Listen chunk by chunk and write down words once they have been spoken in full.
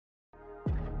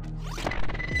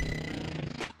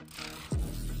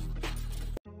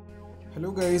Hello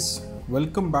guys,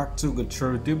 welcome back to Good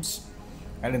Tips,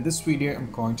 and in this video I'm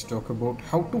going to talk about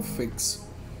how to fix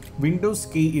Windows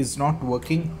key is not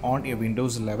working on a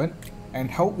Windows 11 and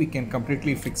how we can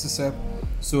completely fix this up.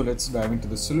 So let's dive into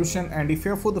the solution, and if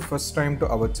you're for the first time to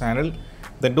our channel,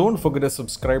 then don't forget to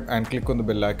subscribe and click on the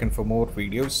bell icon for more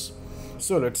videos.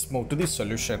 So let's move to the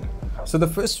solution. So the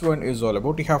first one is all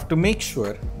about you have to make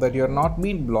sure that you're not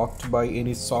being blocked by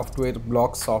any software,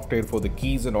 block software for the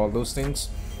keys and all those things.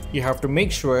 You have to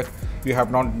make sure you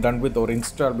have not done with or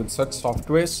installed with such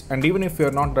softwares, and even if you're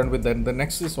not done with them, the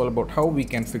next is all about how we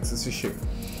can fix this issue.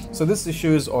 So this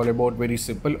issue is all about very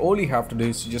simple. All you have to do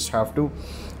is you just have to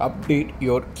update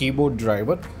your keyboard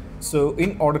driver. So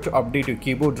in order to update your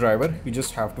keyboard driver, you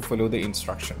just have to follow the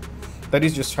instruction. That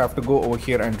is, just have to go over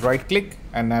here and right click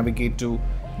and navigate to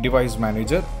device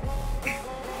manager.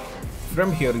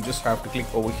 From here you just have to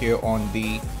click over here on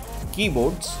the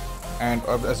keyboards, and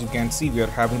as you can see we are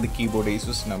having the keyboard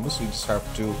Asus number, so you just have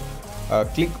to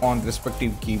click on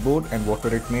respective keyboard and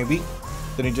whatever it may be.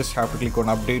 Then you just have to click on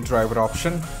update driver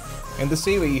option. In the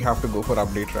same way you have to go for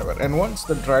update driver, and once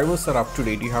the drivers are up to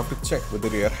date you have to check whether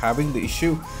you are having the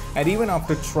issue, and even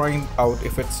after trying out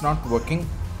if it's not working,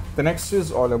 the next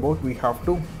is all about we have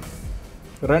to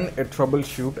run a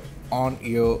troubleshoot on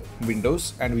your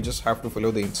Windows, and we just have to follow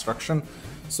the instruction.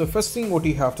 So first thing what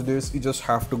you have to do is you just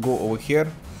have to go over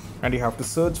here and you have to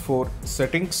search for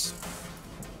settings.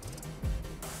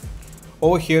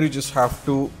 Over here you just have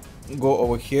to go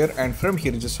over here, and from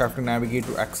here you just have to navigate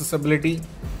to accessibility.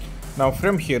 Now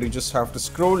from here you just have to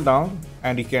scroll down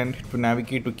and you can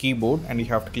navigate to keyboard, and you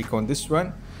have to click on this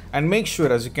one, and make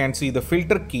sure, as you can see, the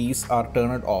filter keys are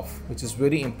turned off, which is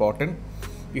very important.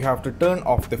 You have to turn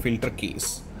off the filter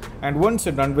keys, and once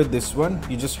you're done with this one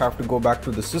you just have to go back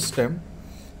to the system.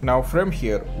 Now from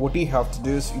here what you have to do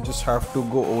is you just have to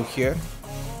go over here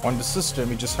on the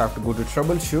system, you just have to go to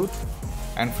troubleshoot,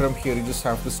 and from here you just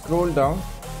have to scroll down,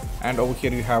 and over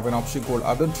here you have an option called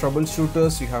other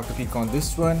troubleshooters. You have to click on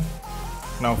this one.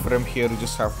 Now from here you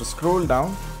just have to scroll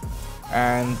down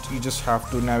and you just have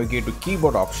to navigate to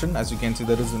keyboard option. As you can see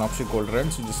there is an option called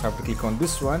run, so you just have to click on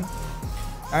this one,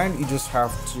 and you just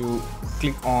have to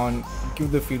click on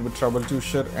give the field with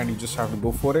troubleshooter, and you just have to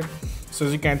go for it. So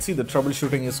as you can see the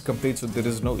troubleshooting is complete, so there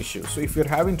is no issue. So if you're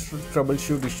having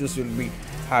troubleshoot issues, you'll be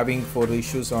having for the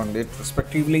issues on it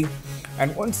respectively,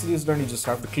 and once it is done you just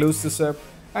have to close this up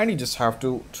and you just have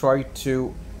to try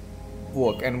to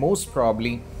work, and most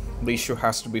probably the issue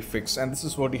has to be fixed. And this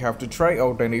is what you have to try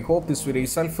out, and I hope this video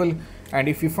is helpful. And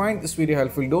if you find this video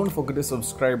helpful, don't forget to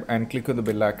subscribe and click on the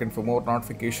bell icon for more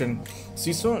notification.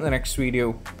 See you soon in the next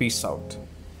video. Peace out.